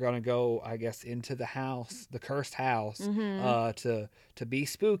 we're gonna go, I guess, into the house, the cursed house, to be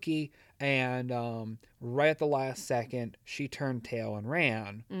spooky. And right at the last second, she turned tail and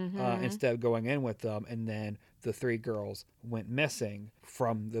ran instead of going in with them. And then the three girls went missing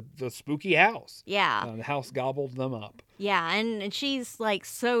from the spooky house. Yeah. The house gobbled them up. Yeah, and she's like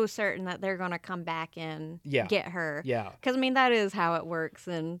so certain that they're going to come back and get her. Yeah. Because, that is how it works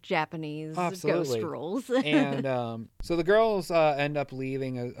in Japanese ghost rules. And so the girls end up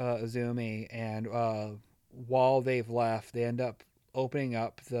leaving Izumi, and while they've left, they end up opening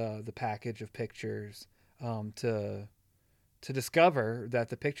up the package of pictures to discover that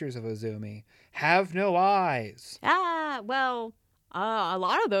the pictures of Izumi have no eyes. A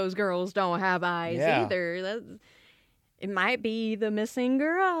lot of those girls don't have eyes either. It might be the missing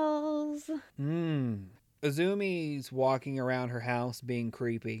girls. Izumi's walking around her house being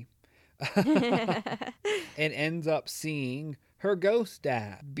creepy and ends up seeing her ghost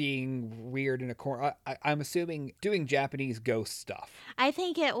dad being weird in a corner. I'm assuming doing Japanese ghost stuff. I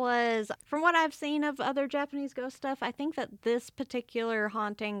think it was, from what I've seen of other Japanese ghost stuff, I think that this particular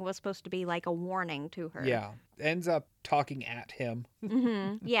haunting was supposed to be like a warning to her. Yeah. Ends up talking at him.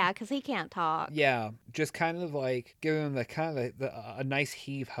 Yeah, because he can't talk. Yeah. Just kind of like giving him a nice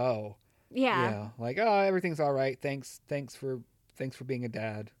heave ho. Yeah. Like, oh, everything's all right. Thanks for being a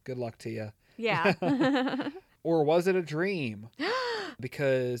dad. Good luck to you. Yeah. Or was it a dream?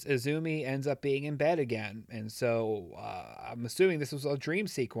 Because Izumi ends up being in bed again. And so I'm assuming this was a dream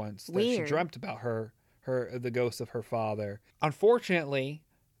sequence that she dreamt about the ghost of her father. Unfortunately,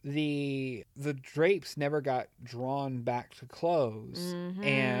 the drapes never got drawn back to close.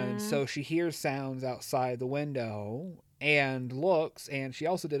 And so she hears sounds outside the window and looks, and she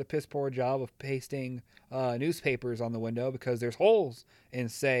also did a piss poor job of pasting newspapers on the window because there's holes in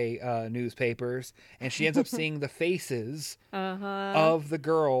newspapers, and she ends up seeing the faces of the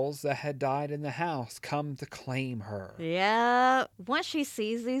girls that had died in the house come to claim her. Yeah. Once she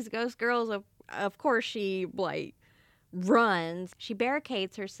sees these ghost girls, of course she runs. She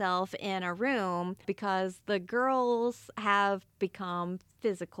barricades herself in a room because the girls have become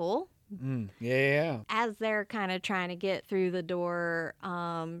physical. Yeah. As they're kind of trying to get through the door,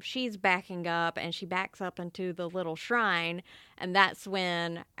 she's backing up, and she backs up into the little shrine, and that's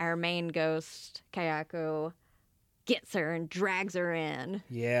when our main ghost, Kayako, gets her and drags her in.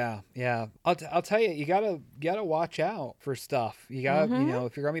 Yeah. I'll tell you, you gotta watch out for stuff. You gotta,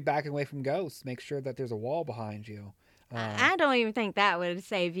 if you're gonna be backing away from ghosts, make sure that there's a wall behind you. I don't even think that would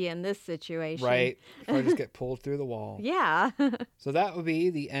save you in this situation. Right. Or just get pulled through the wall. Yeah. So that would be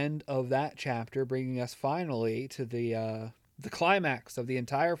the end of that chapter, bringing us finally to the climax of the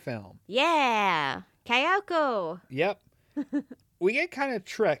entire film. Yeah. Kayako. Yep. We get kind of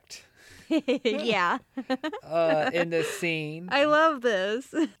tricked. Yeah. In this scene. I love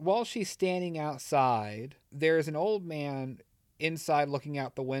this. While she's standing outside, there's an old man inside looking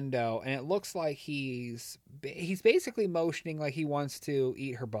out the window, and it looks like he's basically motioning like he wants to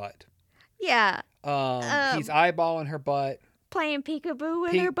eat her butt. Yeah. He's eyeballing her butt. Playing peekaboo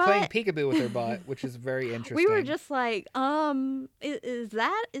with her butt. Playing peekaboo with her butt, which is very interesting. We were just like, is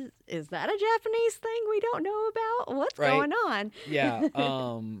that a Japanese thing we don't know about? What's going on? Yeah.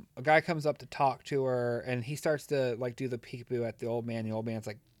 A guy comes up to talk to her, and he starts to like do the peekaboo at the old man. The old man's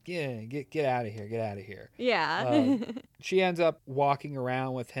like, yeah, get out of here, get out of here. Yeah. She ends up walking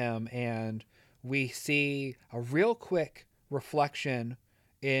around with him, and we see a real quick reflection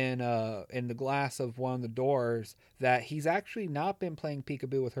in the glass of one of the doors that he's actually not been playing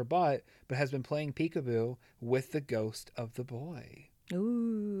peekaboo with her butt, but has been playing peekaboo with the ghost of the boy.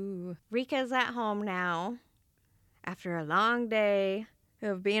 Ooh. Rika's at home now after a long day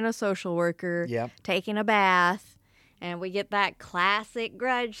of being a social worker, taking a bath, and we get that classic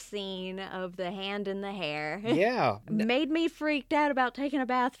Grudge scene of the hand in the hair. Yeah. Made me freaked out about taking a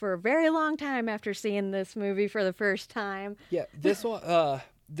bath for a very long time after seeing this movie for the first time. Yeah, this one,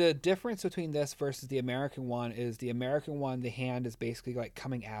 the difference between this versus the American one is the American one, the hand is basically like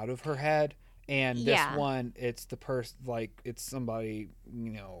coming out of her head. And this one, it's the person, like, it's somebody,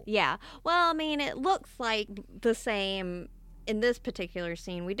 Yeah. Well, I mean, it looks like the same in this particular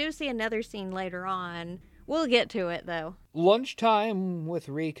scene. We do see another scene later on. We'll get to it, though. Lunchtime with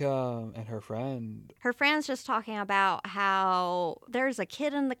Rika and her friend. Her friend's just talking about how there's a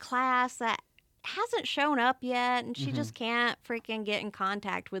kid in the class that hasn't shown up yet, and she just can't freaking get in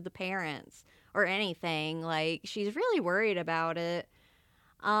contact with the parents or anything. Like, she's really worried about it.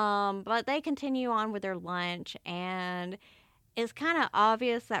 But they continue on with their lunch, and it's kind of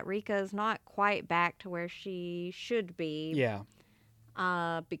obvious that Rika's not quite back to where she should be. Yeah.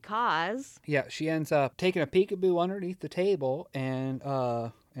 Because... Yeah, she ends up taking a peekaboo underneath the table, and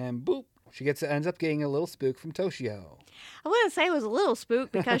boop, she ends up getting a little spook from Toshio. I wouldn't say it was a little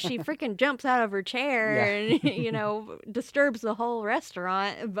spook because she freaking jumps out of her chair and, disturbs the whole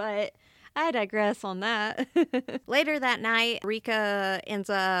restaurant, but I digress on that. Later that night, Rika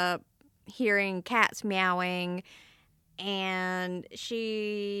ends up hearing cats meowing, and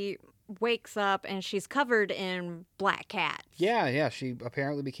she wakes up and she's covered in black cats. Yeah, she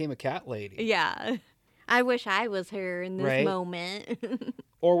apparently became a cat lady. Yeah. I wish I was her in this moment.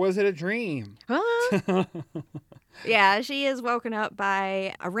 Or was it a dream? Huh? Yeah, she is woken up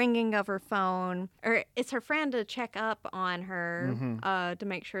by a ringing of her phone. Or it's her friend to check up on her to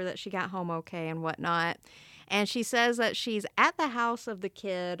make sure that she got home okay and whatnot. And she says that she's at the house of the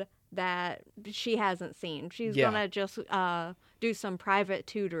kid that she hasn't seen. She's going to just do some private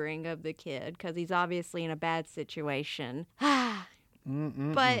tutoring of the kid because he's obviously in a bad situation.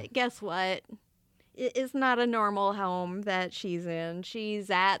 But guess what? It's not a normal home that she's in. She's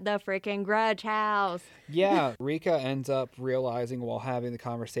at the freaking Grudge house. Yeah, Rika ends up realizing while having the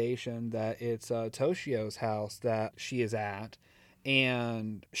conversation that it's Toshio's house that she is at.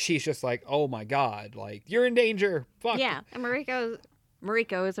 And she's just like, oh my God, like, you're in danger. Fuck. Yeah, and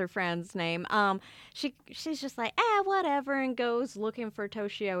Mariko is her friend's name. She's just like, whatever, and goes looking for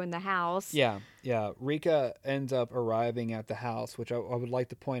Toshio in the house. Yeah. Rika ends up arriving at the house, which I would like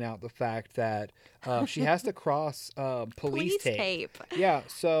to point out the fact that she has to cross police tape. Yeah,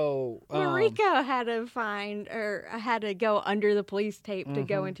 so Mariko had to go under the police tape to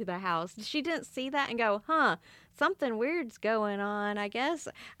go into the house. She didn't see that and go, something weird's going on. I guess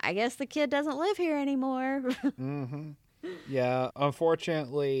the kid doesn't live here anymore. Yeah,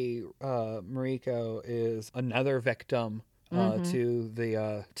 unfortunately, Mariko is another victim to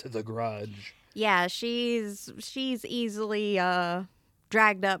the Grudge. Yeah, she's easily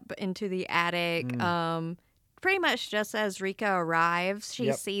dragged up into the attic. Pretty much just as Rika arrives,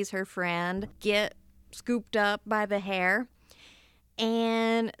 she sees her friend get scooped up by the hair,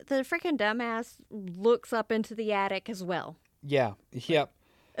 and the freaking dumbass looks up into the attic as well. Yeah. Yep.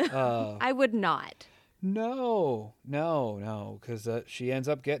 I would not. No, because she ends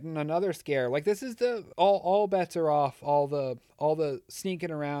up getting another scare. Like, this is all bets are off. All the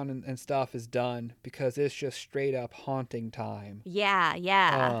sneaking around and stuff is done because it's just straight up haunting time.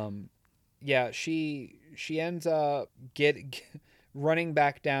 Yeah. yeah, she ends up running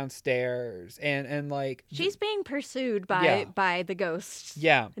back downstairs, and like she's being pursued Yeah. by the ghosts.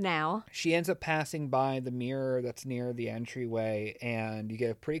 yeah, Now. she ends up passing by the mirror that's near the entryway, and you get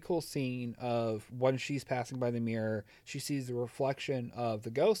a pretty cool scene of when she's passing by the mirror, she sees the reflection of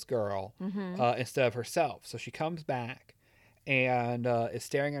the ghost girl instead of herself. So she comes back and is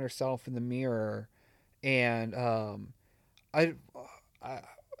staring at herself in the mirror. And I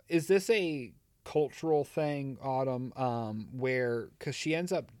is this a cultural thing, Autumn? Where because she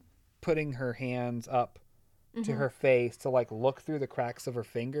ends up putting her hands up to her face to like look through the cracks of her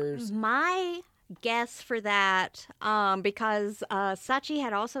fingers. My guess for that, because Sachi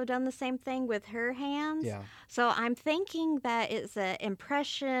had also done the same thing with her hands. Yeah. So I'm thinking that it's an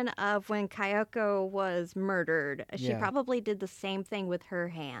impression of when Kayako was murdered. She Yeah. probably did the same thing with her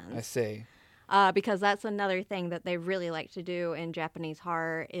hands. I see. Because that's another thing that they really like to do in Japanese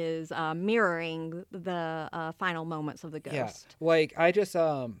horror is mirroring the final moments of the ghost. Yeah. Like I just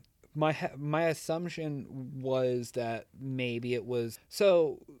my assumption was that maybe it was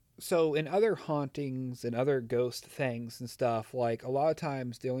so in other hauntings and other ghost things and stuff, like a lot of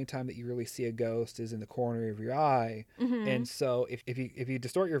times the only time that you really see a ghost is in the corner of your eye. And so if you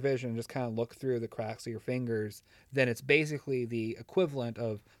distort your vision and just kind of look through the cracks of your fingers, then it's basically the equivalent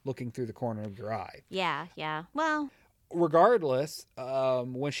of looking through the corner of your eye. Yeah. Well, Regardless,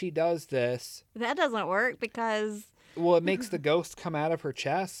 when she does this, that doesn't work because it makes the ghost come out of her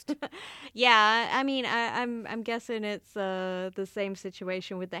chest. yeah, I mean, I'm guessing it's the same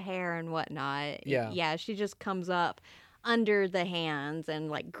situation with the hair and whatnot. Yeah. She just comes up under the hands and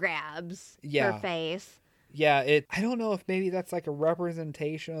like grabs Yeah. her face. Yeah, I don't know if maybe that's like a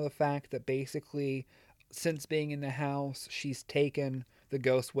representation of the fact that basically since being in the house, she's taken the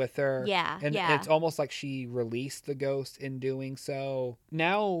ghost with her. Yeah, And yeah. it's almost like she released the ghost in doing so.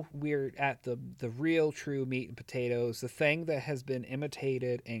 Now we're at the real true meat and potatoes, the thing that has been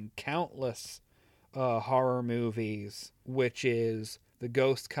imitated in countless horror movies, which is the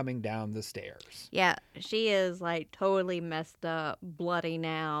ghost coming down the stairs. Yeah, she is like totally messed up, bloody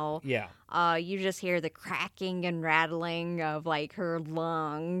now. Yeah. You just hear the cracking and rattling of like her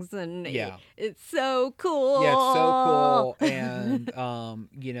lungs, and Yeah. it's so cool. Yeah, it's so cool. And,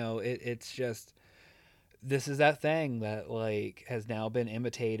 it's just, this is that thing that like has now been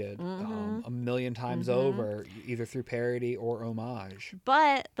imitated a million times over, either through parody or homage.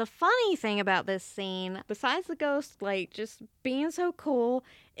 But the funny thing about this scene, besides the ghost like just being so cool,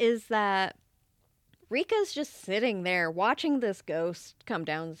 is that Rika's just sitting there watching this ghost come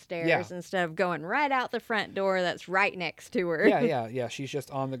down the stairs Yeah. instead of going right out the front door that's right next to her. Yeah. She's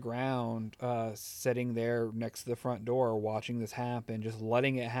just on the ground, sitting there next to the front door, watching this happen, just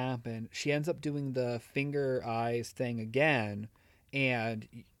letting it happen. She ends up doing the finger eyes thing again, and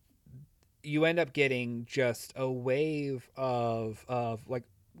you end up getting just a wave of like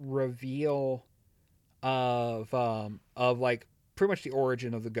reveal of like pretty much the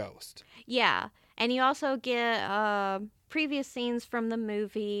origin of the ghost. Yeah. And you also get previous scenes from the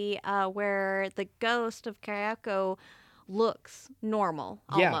movie where the ghost of Kayako looks normal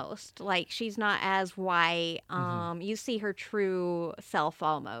Yeah. almost. Like she's not as white. You see her true self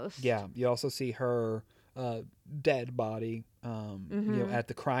almost. Yeah, you also see her dead body, at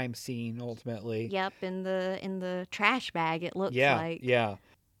the crime scene ultimately. Yep, in the trash bag it looks Yeah, like. yeah.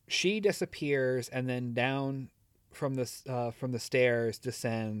 She disappears, and then down from the stairs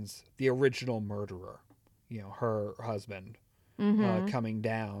descends the original murderer. Her husband coming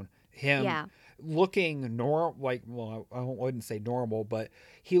down. Him Yeah. looking I wouldn't say normal, but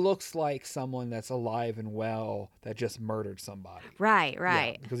he looks like someone that's alive and well that just murdered somebody. Right.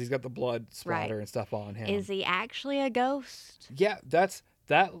 Yeah, because he's got the blood splatter Right. and stuff on him. Is he actually a ghost? Yeah, that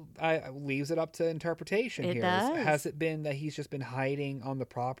leaves it up to interpretation It here. does. Has it been that he's just been hiding on the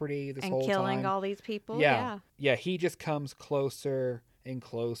property this And whole killing time? all these people? Yeah. He just comes closer and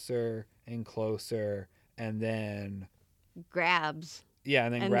closer and closer, and then Grabs.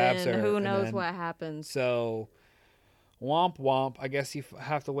 and then And grabs then her. who and knows then- what happens. So, womp womp. I guess you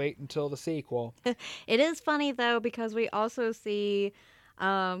have to wait until the sequel. It is funny though because we also see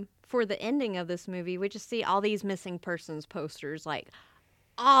for the ending of this movie, we just see all these missing persons posters like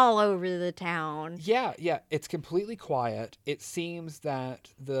all over the town. Yeah, it's completely quiet. It seems that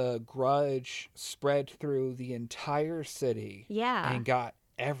the grudge spread through the entire city. Yeah. And got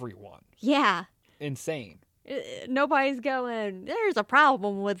everyone. Yeah. Insane. Nobody's going, there's a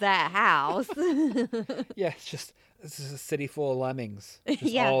problem with that house. Yeah, this is a city full of lemmings. Just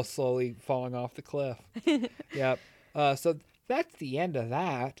Yeah. all slowly falling off the cliff. Yep. So that's the end of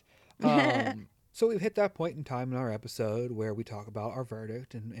that. So we've hit that point in time in our episode where we talk about our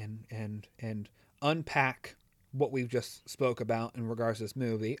verdict and unpack what we've just spoke about in regards to this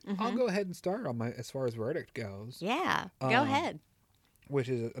movie. I'll go ahead and start on my as far as verdict goes. Yeah, go ahead. Which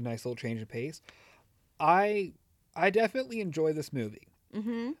is a nice little change of pace. I definitely enjoy this movie.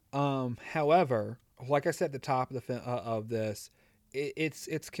 However, like I said at the top of the of this,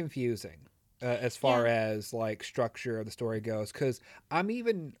 it's confusing as far as like structure of the story goes. Because I'm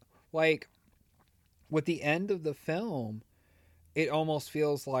even like with the end of the film, it almost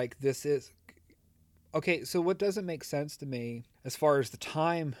feels like this is okay. So what doesn't make sense to me as far as the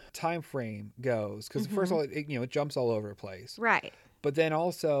time frame goes? Because first of all, it jumps all over the place, Right. But then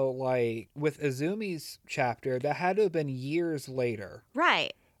also, like, with Izumi's chapter, that had to have been years later.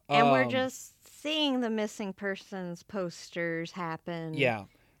 Right. And we're just seeing the missing persons posters happen. Yeah.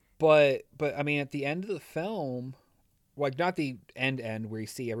 But I mean, at the end of the film, like, not the end where you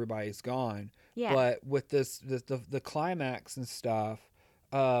see everybody's gone, but with the climax and stuff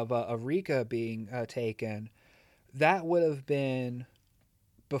of Rika being taken, that would have been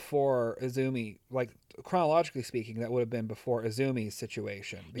before Izumi, like, chronologically speaking, that would have been before Izumi's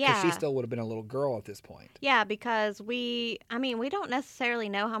situation, because she still would have been a little girl at this point. Yeah, because we don't necessarily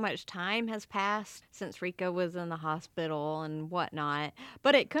know how much time has passed since Rika was in the hospital and whatnot,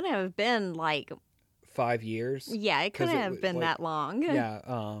 but it couldn't have been like 5 years. Yeah, it couldn't have been that long.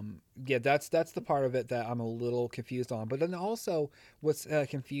 Yeah, that's the part of it that I'm a little confused on. But then also, what's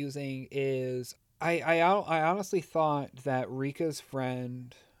confusing is I honestly thought that Rika's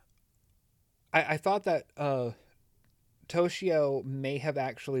friend. I thought that Toshio may have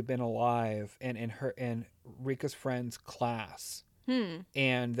actually been alive and in Rika's friend's class,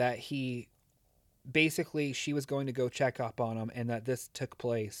 and that he basically she was going to go check up on him, and that this took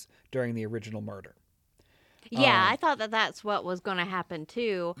place during the original murder. Yeah, I thought that that's what was going to happen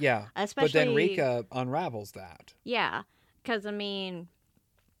too. Yeah, especially. But then Rika unravels that. Yeah, because I mean.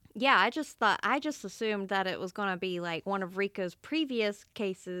 Yeah, I just assumed that it was going to be like one of Rika's previous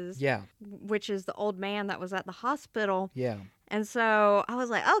cases. Yeah. Which is the old man that was at the hospital. Yeah. And so I was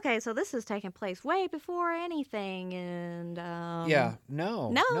like, okay, so this is taking place way before anything. And yeah,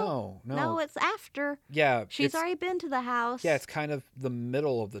 no, it's after. Yeah, she's already been to the house. Yeah, it's kind of the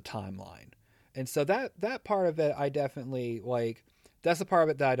middle of the timeline, and so that part of it, I definitely like. That's the part of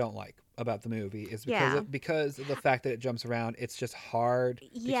it that I don't like about the movie is because of the fact that it jumps around. It's just hard to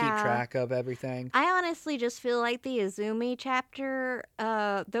keep track of everything. I honestly just feel like the Izumi chapter,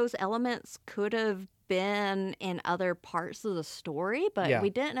 those elements could have been in other parts of the story, but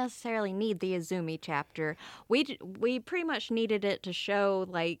we didn't necessarily need the Izumi chapter. We pretty much needed it to show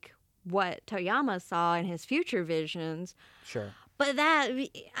like what Toyama saw in his future visions. Sure. But that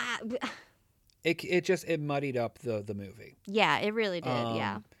it muddied up the movie. Yeah, it really did.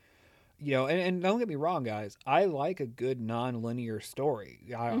 And don't get me wrong, guys. I like a good non-linear story.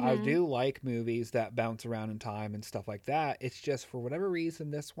 I do like movies that bounce around in time and stuff like that. It's just for whatever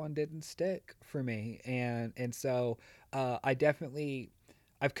reason this one didn't stick for me, and so I've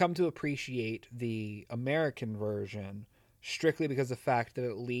come to appreciate the American version strictly because of the fact that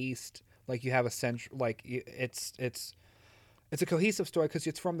at least like you have it's a cohesive story because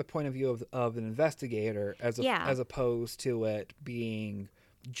it's from the point of view of an investigator as opposed to it being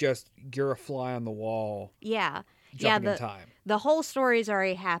just you're a fly on the wall. Yeah. Jumping in time. The whole story's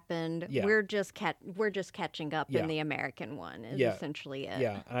already happened. Yeah. We're just catching up in the American one is essentially it.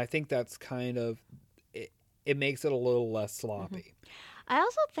 Yeah, and I think that's kind of it makes it a little less sloppy. I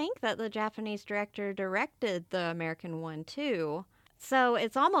also think that the Japanese director directed the American one too. So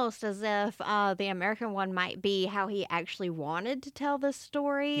it's almost as if the American one might be how he actually wanted to tell this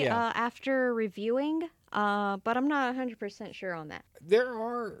story after reviewing, but I'm not 100% sure on that. There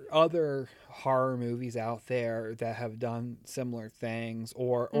are other horror movies out there that have done similar things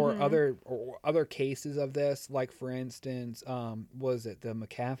or other cases of this, like for instance, was it the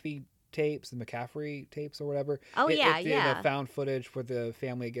McCaffrey tapes or whatever. The found footage where the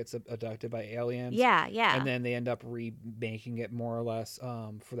family gets abducted by aliens. Yeah. And then they end up remaking it more or less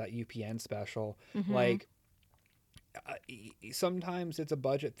for that UPN special. Like, sometimes it's a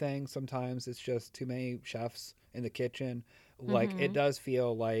budget thing. Sometimes it's just too many chefs in the kitchen. Like, it does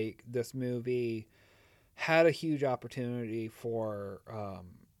feel like this movie had a huge opportunity for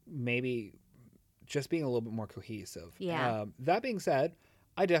maybe just being a little bit more cohesive. Yeah. That being said,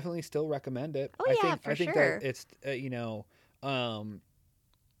 I definitely still recommend it. Oh, I think that it's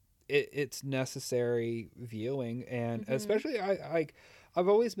it's necessary viewing, and especially I've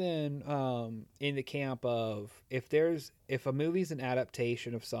always been in the camp of if a movie's an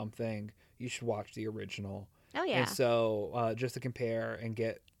adaptation of something, you should watch the original. Oh yeah. And so just to compare and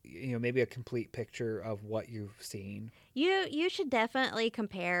get maybe a complete picture of what you've seen. You should definitely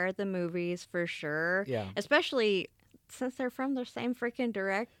compare the movies for sure. Yeah. Especially since they're from the same freaking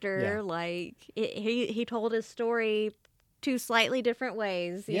director. Yeah. Like he told his story two slightly different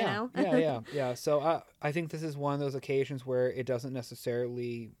ways, you know? Yeah. So I think this is one of those occasions where it doesn't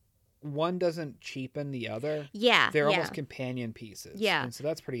necessarily, one doesn't cheapen the other. Yeah. They're almost companion pieces. Yeah. And so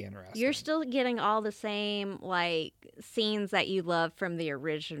that's pretty interesting. You're still getting all the same, like, scenes that you love from the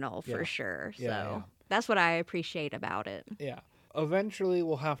original for sure. So that's what I appreciate about it. Yeah. Eventually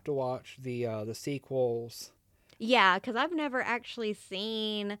we'll have to watch the sequels. Yeah, because I've never actually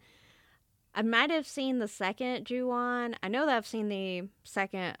seen... I might have seen the second Ju-on. I know that I've seen the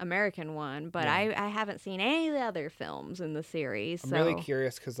second American one, but I haven't seen any of the other films in the series. I'm really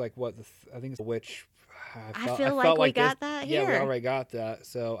curious because, like, I think it's Witch. I feel like we got that here. Yeah, we already got that.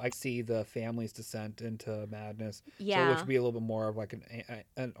 So I see the family's descent into madness. Yeah. So which would be a little bit more of like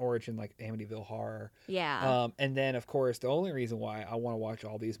an origin, like Amityville Horror. Yeah. And then, of course, the only reason why I want to watch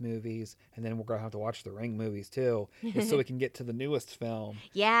all these movies, and then we're going to have to watch the Ring movies too, is so we can get to the newest film.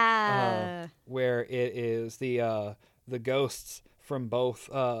 Yeah. Where it is the ghosts from both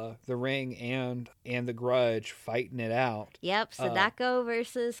The Ring and The Grudge fighting it out. Yep, Sadako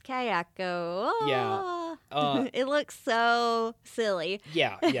versus Kayako. Oh, yeah. It looks so silly.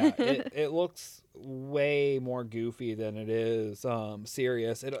 Yeah. It looks way more goofy than it is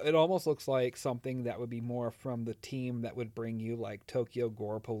serious. It almost looks like something that would be more from the team that would bring you like Tokyo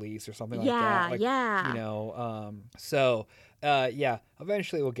Gore Police or something like that.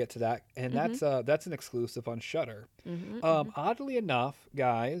 Eventually we'll get to that, and that's an exclusive on Shudder. Oddly enough,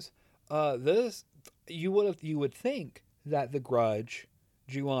 guys, this you would think that The Grudge,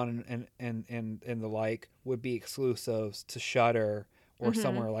 Ju-on, and the like would be exclusives to Shudder or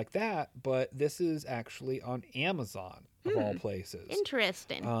somewhere like that, but this is actually on Amazon of all places.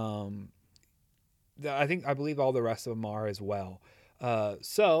 Interesting. I believe all the rest of them are as well.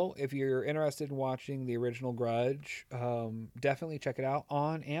 So if you're interested in watching the original Grudge, definitely check it out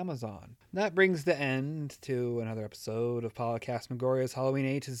on Amazon. That brings the end to another episode of Podcastmagoria's Halloween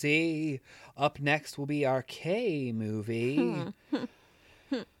A to Z. Up next will be our K movie.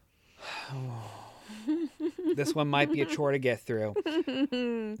 This one might be a chore to get through.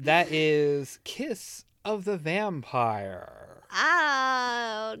 That is Kiss of the Vampire.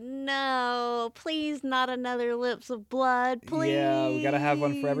 Oh, no. Please, not another Lips of Blood, please. Yeah, we gotta have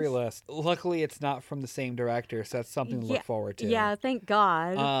one for every list. Luckily, it's not from the same director, so that's something to look forward to. Yeah, thank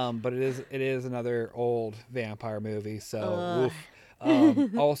God. But it is another old vampire movie, so oof.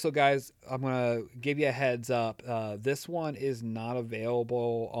 Also, guys, I'm gonna give you a heads up. This one is not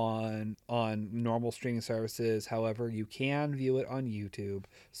available on normal streaming services. However, you can view it on YouTube.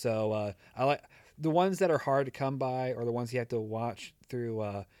 So I like the ones that are hard to come by, or the ones you have to watch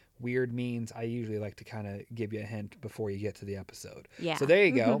through weird means. I usually like to kind of give you a hint before you get to the episode. Yeah. So there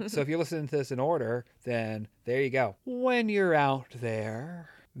you go. So if you're listening to this in order, then there you go. When you're out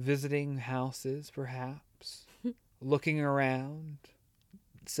there visiting houses, perhaps looking around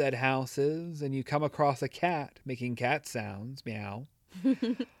said houses, and you come across a cat making cat sounds, meow.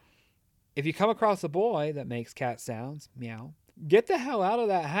 If you come across a boy that makes cat sounds, meow, get the hell out of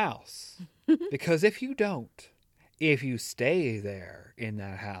that house. Because if you don't, if you stay there in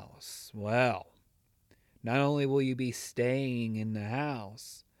that house, well, not only will you be staying in the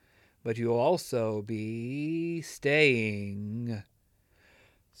house, but you'll also be staying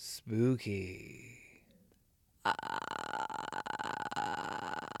spooky.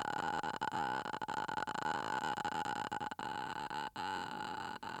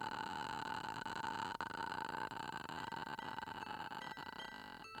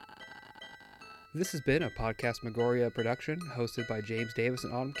 This has been a Podcastmagoria production hosted by James Davis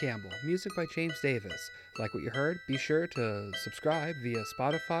and Autumn Campbell. Music by James Davis. Like what you heard? Be sure to subscribe via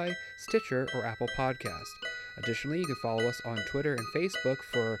Spotify, Stitcher, or Apple Podcast. Additionally, you can follow us on Twitter and Facebook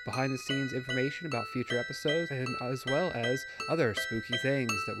for behind-the-scenes information about future episodes, and as well as other spooky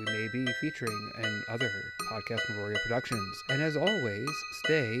things that we may be featuring in other Podcastmagoria productions. And as always,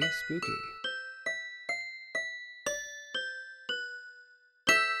 stay spooky.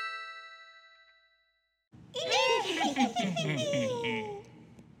 Hehehehe